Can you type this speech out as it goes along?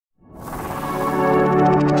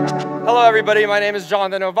everybody. My name is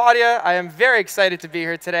Jonathan Ovadia. I am very excited to be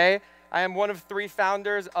here today. I am one of 3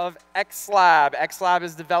 founders of AEXLAB. AEXLAB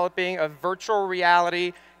is developing a virtual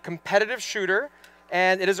reality competitive shooter,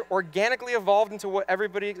 and it has organically evolved into what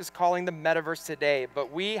everybody is calling the metaverse today.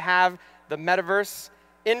 But we have the metaverse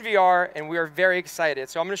in VR, and we are very excited.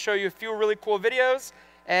 So I'm going to show you a few really cool videos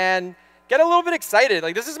and get a little bit excited.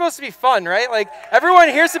 Like, this is supposed to be fun, right? Like, everyone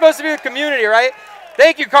here is supposed to be a community, right?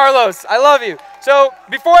 Thank you, Carlos. I love you. So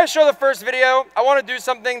before I show the first video, I want to do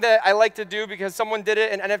something that I like to do because someone did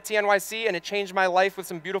it in NFT NYC, and it changed my life with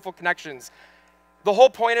some beautiful connections. The whole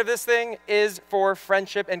point of this thing is for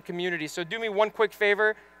friendship and community. So do me one quick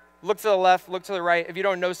favor. Look to the left, look to the right. If you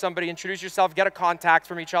don't know somebody, introduce yourself, get a contact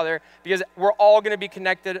from each other, because we're all going to be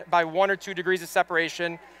connected by 1 or 2 degrees of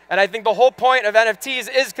separation. And I think the whole point of NFTs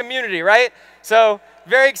is community, right? So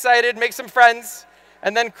very excited, make some friends.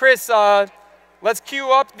 And then Chris, let's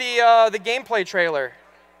cue up the gameplay trailer.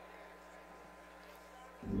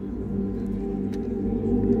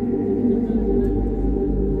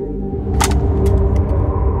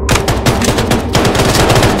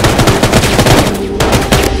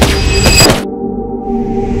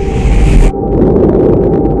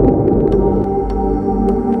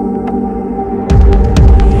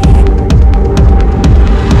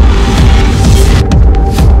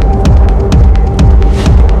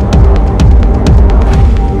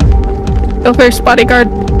 Go first, bodyguard.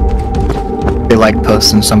 They like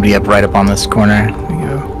posting somebody up right up on this corner. There we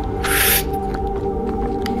go.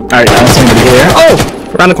 Alright, I don't see anybody here. Oh!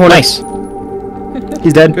 Around the corner. Nice.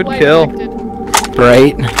 He's dead. Good kill.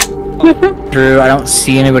 Right. Drew, I don't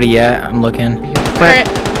see anybody yet. I'm looking. Alright,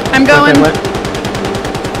 I'm going.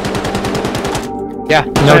 Yeah,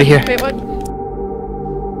 nobody here. Wait, what?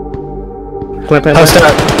 Post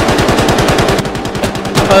up.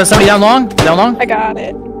 Oh, somebody down long? Down long? I got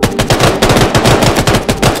it.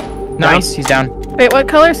 Nice, he's down. Wait, what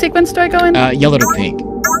color sequence do I go in? Yellow to pink.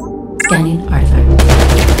 Scanning artifact.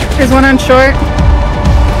 There's one on short.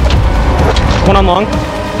 One on long.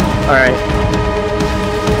 Alright.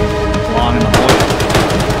 Long in the hole.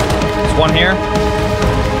 There's one here.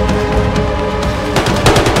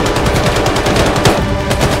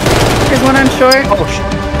 There's one on short. Oh, shit.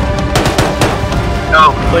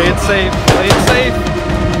 No. Play it safe. Play it safe.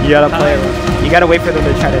 You gotta play it. You gotta wait for them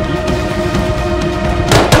to try to beat you.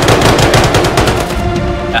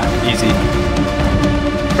 Easy.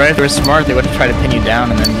 Right, if they were smart, they would have tried to pin you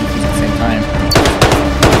down and then beat you at the same time.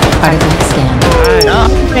 Artifact scan.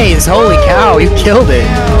 Nice! Holy cow, you killed it!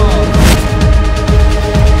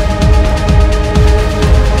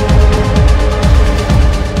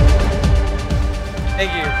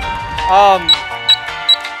 Thank you.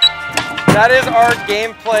 That is our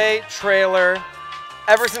gameplay trailer.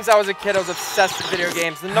 Ever since I was a kid, I was obsessed with video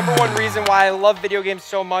games. The #1 reason why I love video games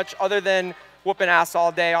so much, other than whooping ass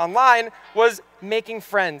all day online, was making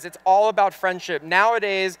friends. It's all about friendship.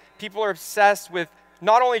 Nowadays, people are obsessed with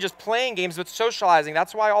not only just playing games, but socializing.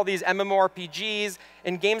 That's why all these MMORPGs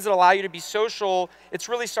and games that allow you to be social, it's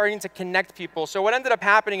really starting to connect people. So what ended up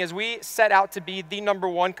happening is we set out to be the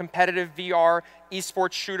 #1 competitive VR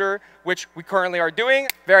esports shooter, which we currently are doing.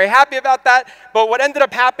 Very happy about that. But what ended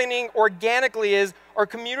up happening organically is our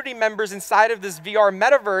community members inside of this VR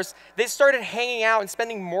metaverse, they started hanging out and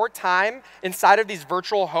spending more time inside of these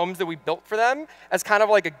virtual homes that we built for them as kind of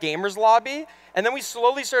like a gamer's lobby. And then we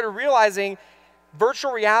slowly started realizing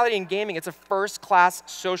virtual reality and gaming, it's a first-class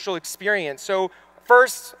social experience. So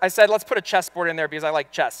first, I said, let's put a chessboard in there because I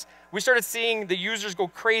like chess. We started seeing the users go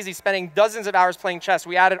crazy, spending dozens of hours playing chess.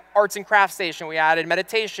 We added arts and crafts station, we added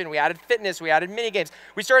meditation, we added fitness, we added mini games.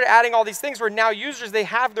 We started adding all these things where now users, they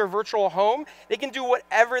have their virtual home. They can do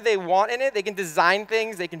whatever they want in it. They can design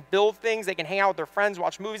things, they can build things, they can hang out with their friends,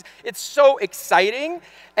 watch movies. It's so exciting.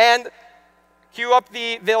 And cue up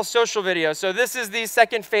the Veil social video. So this is the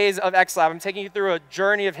second phase of AEXLAB. I'm taking you through a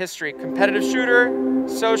journey of history. Competitive shooter,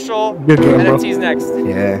 social, Good game, NFTs next.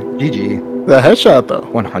 Yeah, GG. The headshot though.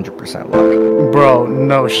 100% luck. Bro,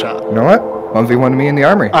 no shot. You know what? 1v1 me in the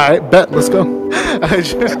armory. Alright, bet, let's go.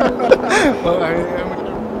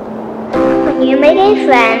 When you make a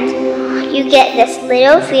friend, you get this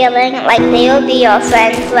little feeling like they will be your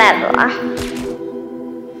friends forever.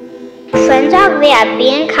 Friends are way at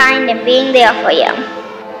being kind and being there for you.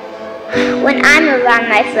 When I'm around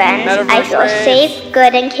my friends, I feel safe,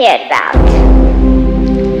 good, and cared about.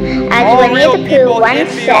 As Winnie the Pooh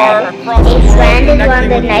once said, a friend is one of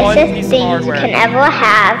the nicest things you can ever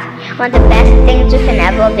have, one of the best things you can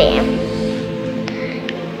ever be.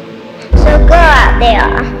 So go out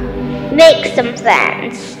there, make some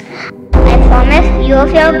friends. I promise you'll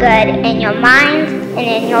feel good in your mind and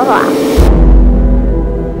in your heart.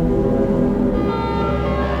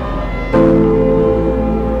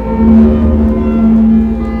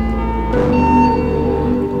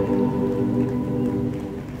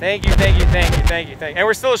 kidding. And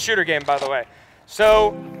we're still a shooter game, by the way.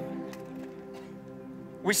 So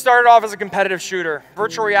we started off as a competitive shooter.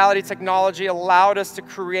 Virtual reality technology allowed us to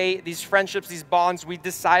create these friendships, these bonds. We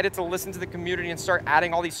decided to listen to the community and start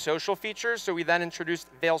adding all these social features. So we then introduced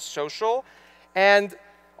Veil Social. And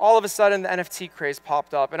all of a sudden, the NFT craze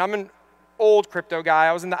popped up. And I'm an old crypto guy.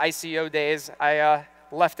 I was in the ICO days. I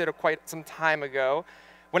left it quite some time ago.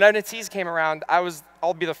 When NFTs came around,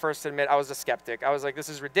 I'll be the first to admit, I was a skeptic. I was like, this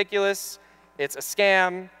is ridiculous. It's a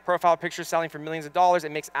scam. Profile pictures selling for millions of dollars.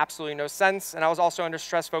 It makes absolutely no sense. And I was also under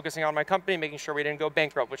stress focusing on my company, making sure we didn't go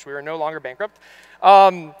bankrupt, which we were no longer bankrupt.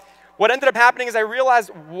 What ended up happening is I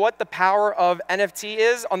realized what the power of NFT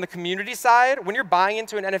is on the community side. When you're buying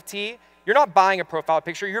into an NFT, you're not buying a profile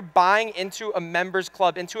picture. You're buying into a members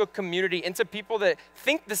club, into a community, into people that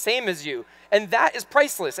think the same as you. And that is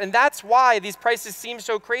priceless. And that's why these prices seem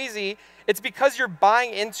so crazy. It's because you're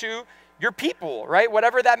buying into your people, right?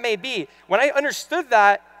 Whatever that may be. When I understood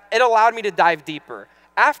that, it allowed me to dive deeper.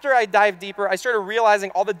 After I dived deeper, I started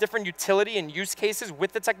realizing all the different utility and use cases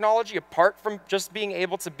with the technology apart from just being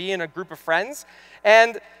able to be in a group of friends.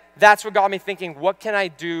 And that's what got me thinking, what can I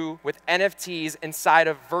do with NFTs inside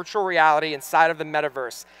of virtual reality, inside of the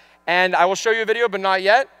metaverse? And I will show you a video, but not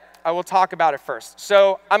yet. I will talk about it first.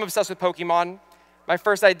 So I'm obsessed with Pokemon. My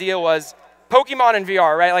first idea was Pokemon in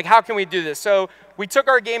VR, right? Like, how can we do this? So we took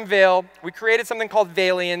our game Veil. We created something called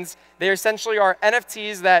Valians. They essentially are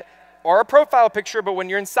NFTs that are a profile picture, but when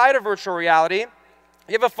you're inside of virtual reality,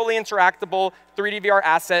 you have a fully interactable 3D VR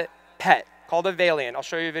asset pet called a Valian. I'll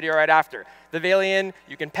show you a video right after. The Valian,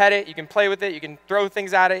 you can pet it, you can play with it, you can throw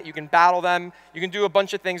things at it, you can battle them, you can do a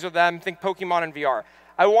bunch of things with them. Think Pokemon in VR.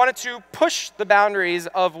 I wanted to push the boundaries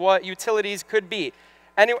of what utilities could be.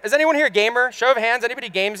 Is anyone here a gamer? Show of hands, anybody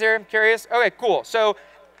games here? I'm curious. Okay, cool. So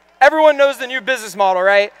everyone knows the new business model,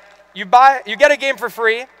 right? You get a game for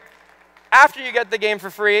free. After you get the game for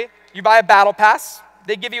free, you buy a battle pass.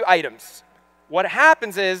 They give you items. What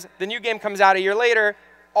happens is the new game comes out a year later,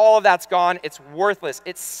 all of that's gone. It's worthless.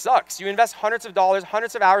 It sucks. You invest hundreds of dollars,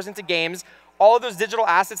 hundreds of hours into games. All of those digital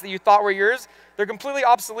assets that you thought were yours, they're completely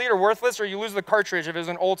obsolete or worthless, or you lose the cartridge if it was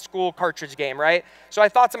an old school cartridge game, right? So I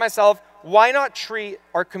thought to myself, why not treat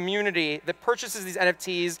our community that purchases these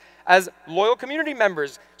NFTs as loyal community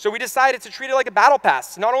members? So we decided to treat it like a battle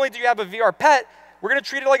pass. Not only do you have a VR pet, we're going to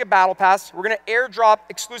treat it like a battle pass. We're going to airdrop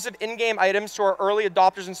exclusive in-game items to our early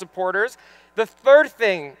adopters and supporters. The third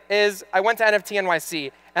thing is I went to NFT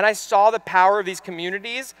NYC, and I saw the power of these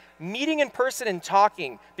communities meeting in person and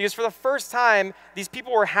talking. Because for the first time, these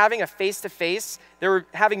people were having a face-to-face. They were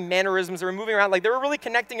having mannerisms. They were moving around. Like, they were really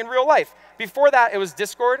connecting in real life. Before that, it was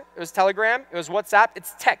Discord. It was Telegram. It was WhatsApp.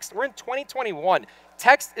 It's text. We're in 2021.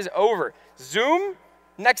 Text is over. Zoom,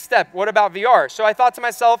 next step. What about VR? So I thought to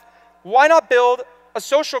myself, why not build a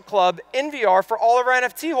social club in VR for all of our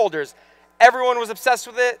NFT holders? Everyone was obsessed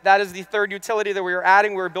with it. That is the third utility that we were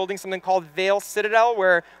adding. We were building something called Veil Citadel,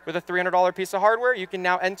 where with a $300 piece of hardware, you can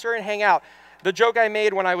now enter and hang out. The joke I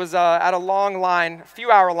made when I was at a long line, a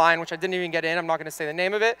few-hour line, which I didn't even get in, I'm not going to say the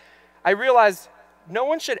name of it, I realized no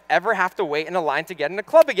one should ever have to wait in a line to get in a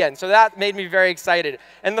club again. So that made me very excited.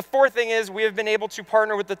 And the fourth thing is we have been able to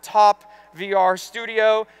partner with the top VR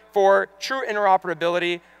studio for true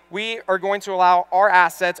interoperability. We are going to allow our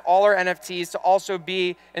assets, all our NFTs, to also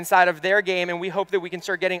be inside of their game, and we hope that we can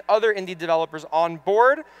start getting other indie developers on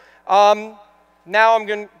board. Now I'm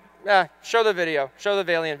going to show the video, show the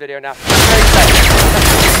Valiant video now. Very excited.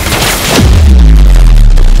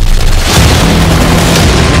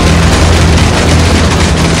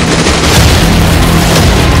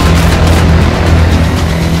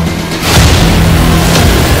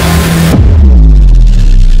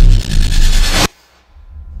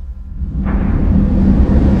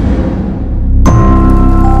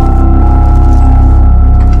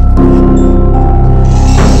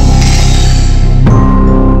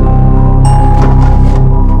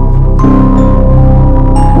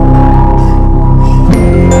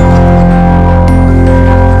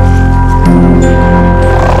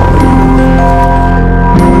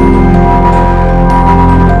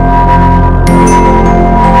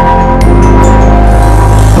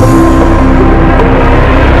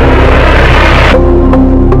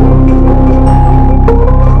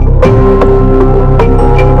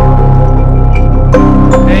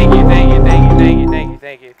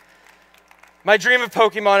 My dream of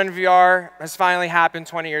Pokemon in VR has finally happened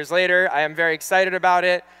 20 years later. I am very excited about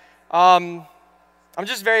it. I'm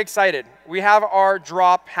just very excited. We have our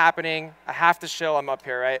drop happening. I have to chill, I'm up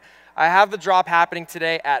here, right? I have the drop happening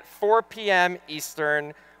today at 4 p.m.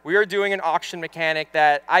 Eastern. we are doing an auction mechanic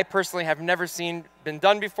that I personally have never seen been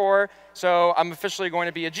done before. So I'm officially going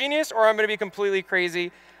to be a genius, or I'm going to be completely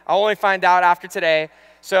crazy. I'll only find out after today.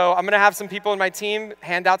 So I'm going to have some people in my team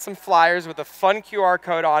hand out some flyers with a fun QR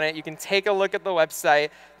code on it. You can take a look at the website,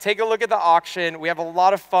 take a look at the auction. We have a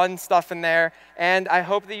lot of fun stuff in there. And I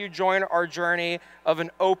hope that you join our journey of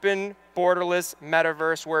an open, borderless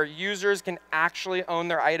metaverse where users can actually own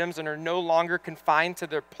their items and are no longer confined to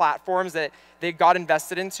their platforms that they got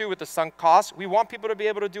invested into with the sunk costs. We want people to be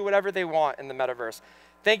able to do whatever they want in the metaverse.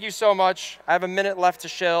 Thank you so much. I have a minute left to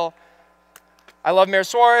shill. I love Mayor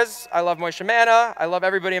Suarez. I love Moishe Manna. I love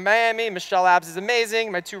everybody in Miami. Michelle Abs is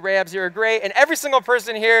amazing. My 2 Rayabs here are great. And every single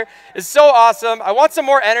person here is so awesome. I want some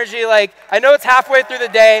more energy. Like, I know it's halfway through the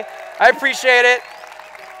day. I appreciate it.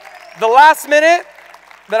 The last minute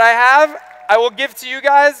that I have, I will give to you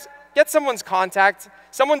guys. Get someone's contact.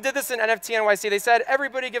 Someone did this in NFT NYC. They said,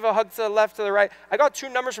 everybody give a hug to the left, to the right. I got 2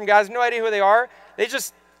 numbers from guys, no idea who they are. They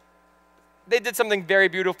did something very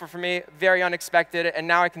beautiful for me, very unexpected, and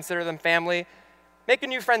now I consider them family. Make a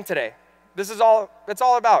new friend today. This is all it's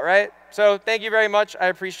all about, right? So thank you very much. I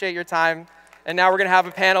appreciate your time. And now we're going to have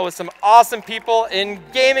a panel with some awesome people in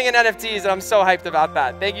gaming and NFTs, and I'm so hyped about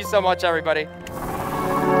that. Thank you so much, everybody.